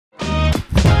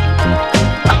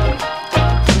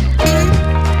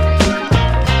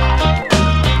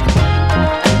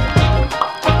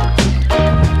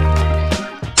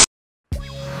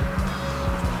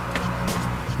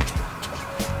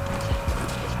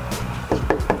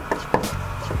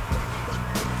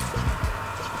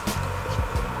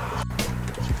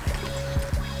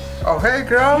hey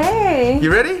girl. Hey.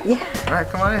 You ready? Yeah. All right,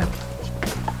 come on in.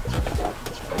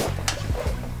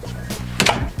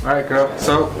 All right, girl.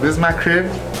 So this is my crib.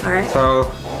 All right.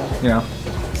 So, you know,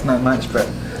 it's not much, but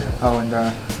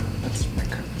that's my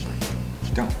crib.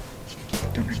 Don't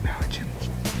acknowledge him.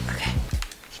 Okay.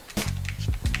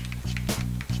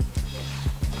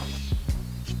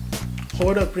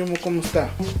 Hola, primo, ¿cómo está?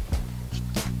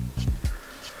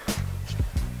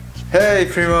 Hey,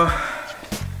 primo.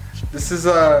 This is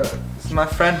my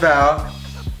friend Val.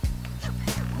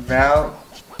 Val,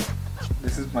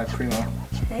 this is my primo.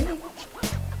 Hey.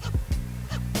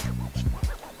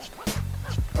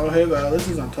 Oh, hey, Val, this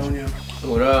is Antonio.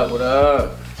 What up? What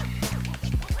up?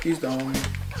 He's the homie.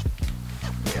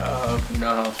 Yeah, you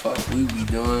know how fuck we be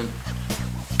doing.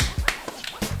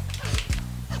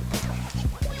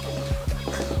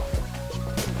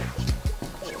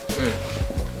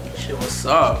 Shit, what's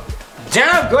up?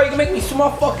 Damn, girl, you can make me some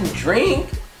more fucking drink.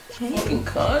 Fucking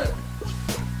cunt.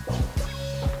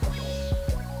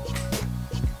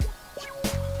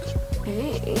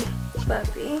 Hey,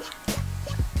 puppy.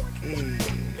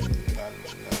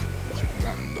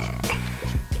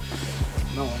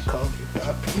 No one calls you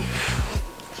puppy.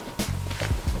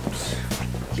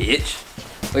 Bitch.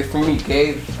 Wait for me,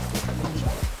 Gabe.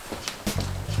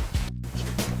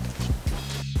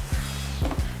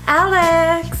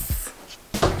 Alex.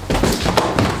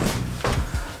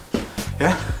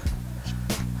 Yeah?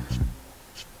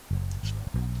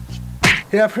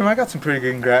 Yeah, primo, I got some pretty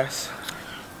good grass.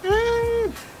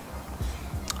 I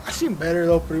seen better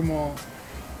though, primo.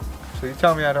 So you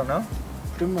tell me I don't know?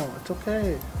 Primo, it's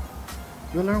okay.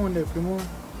 You'll learn one day, primo.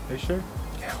 Are you sure?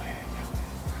 Yeah.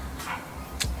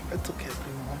 It's okay,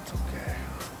 primo. It's okay.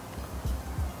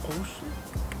 Oh shit.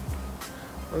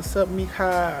 What's up,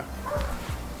 mija?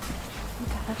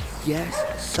 Yes,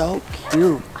 so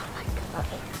cute.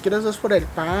 Gracias por el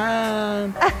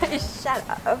pan. Shut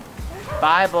up.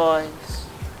 Bye, boys.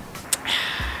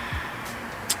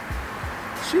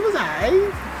 She was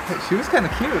alright. She was kind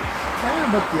of cute.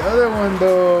 Yeah, but the other one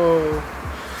though.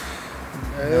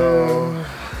 No.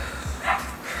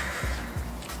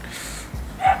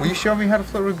 Will you show me how to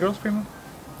flirt with girls, primo?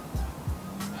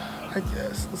 I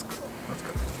guess. Let's go. Let's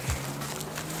go.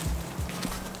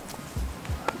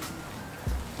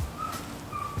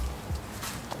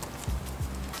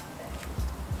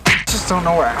 I just don't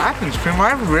know what happens, primo.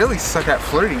 I really suck at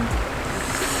flirting.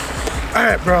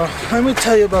 Alright, bro. Let me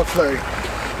tell you about flirting.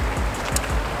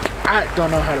 I don't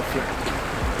know how to flirt.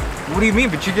 What do you mean?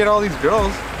 But you get all these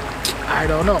girls. I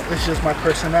don't know. It's just my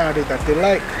personality that they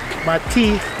like. My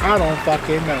teeth, I don't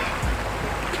fucking know.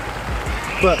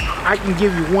 But I can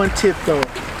give you one tip though.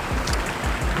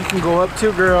 You can go up to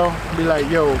a girl and be like,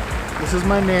 yo, this is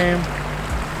my name.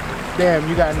 Damn,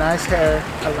 you got nice hair.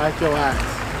 I like your eyes.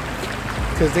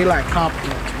 Because they like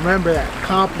compliments. Remember that.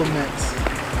 Compliments.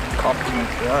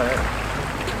 Compliments, alright.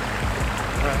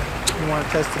 You want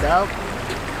to test it out?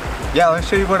 Yeah, let me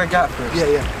show you what I got first.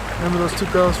 Yeah. Remember those two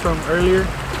girls from earlier?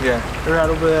 Yeah. They're right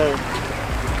over there.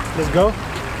 Let's go?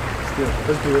 Let's do it.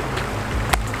 Let's do it.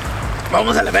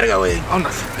 Vamos a la verga, güey.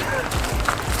 Vámonos.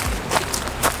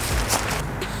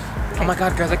 Oh my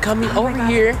god, guys, are coming over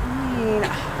here.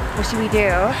 What should we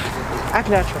do? I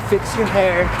can actually fix your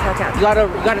hair. Okay. You got a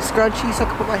scrunchie so I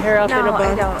can put my hair up in a No, bun?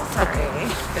 I don't. Sorry.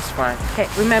 It's fine. Okay,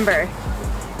 remember,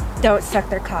 don't suck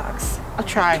their cocks. I'll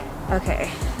try.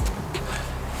 Okay.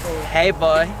 Hey,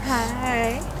 boy.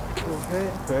 Hi.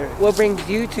 What brings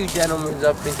you two gentlemen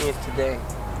up in here today?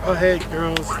 Oh, hey,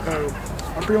 girls.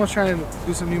 I'm pretty much trying to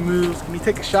do some new moves. Can you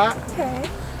take a shot? Okay.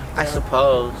 I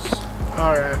suppose.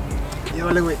 All right.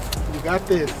 Yo, wait. You got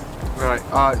this. Right.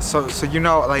 So you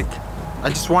know, like, I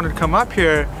just wanted to come up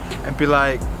here and be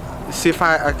like, see if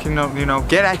I can, you know,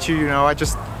 get at you. You know, I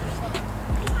just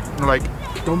like.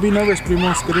 Don't be nervous,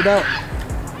 primo. Spit it out.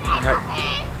 Right.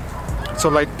 So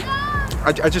like,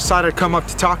 I just thought I'd come up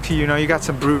to talk to you. You know, you got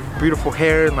some beautiful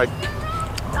hair and like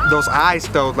those eyes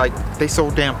though, like they so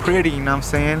damn pretty. You know what I'm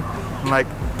saying? And, like,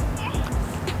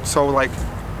 so like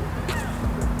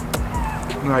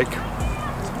I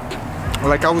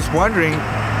was wondering,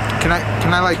 can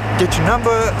I like get your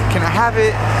number? Can I have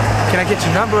it? Can I get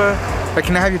your number? Like,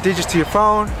 can I have your digits to your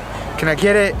phone? Can I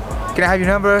get it? Can I have your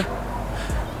number?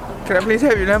 Can I please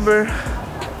have your number?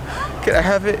 Can I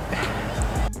have it?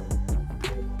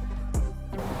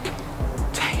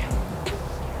 Damn.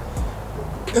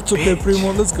 It's okay, Bitch.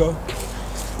 primo. Let's go.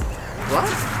 What?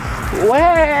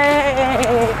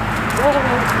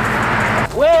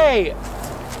 Wait!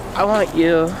 I want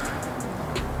you.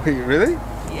 Wait, really?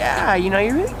 Yeah, you know,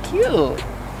 you're really cute.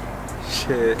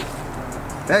 Shit.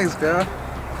 Thanks, girl.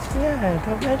 Yeah,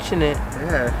 don't mention it.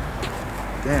 Yeah.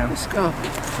 Damn. Let's go.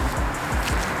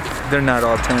 They're not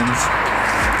all 10s.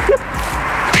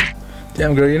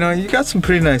 Damn, girl, you know, you got some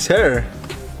pretty nice hair.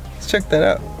 Let's check that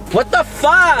out. What the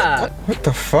fuck? What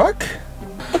the fuck?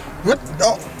 What?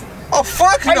 Oh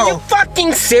fuck no! Are you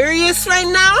fucking serious right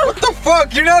now? What the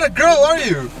fuck? You're not a girl, are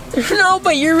you? No,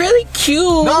 but you're really cute.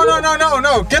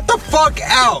 No. Get the fuck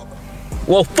out.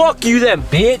 Well, fuck you then,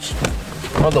 bitch.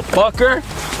 Motherfucker.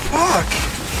 Fuck.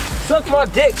 Suck my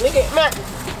dick, nigga. Man,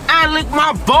 I lick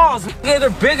my balls. Nigga, they're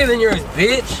bigger than yours,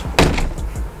 bitch.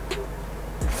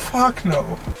 Fuck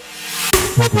no.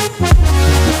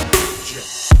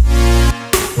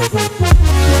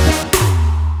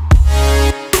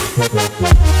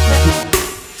 Yeah.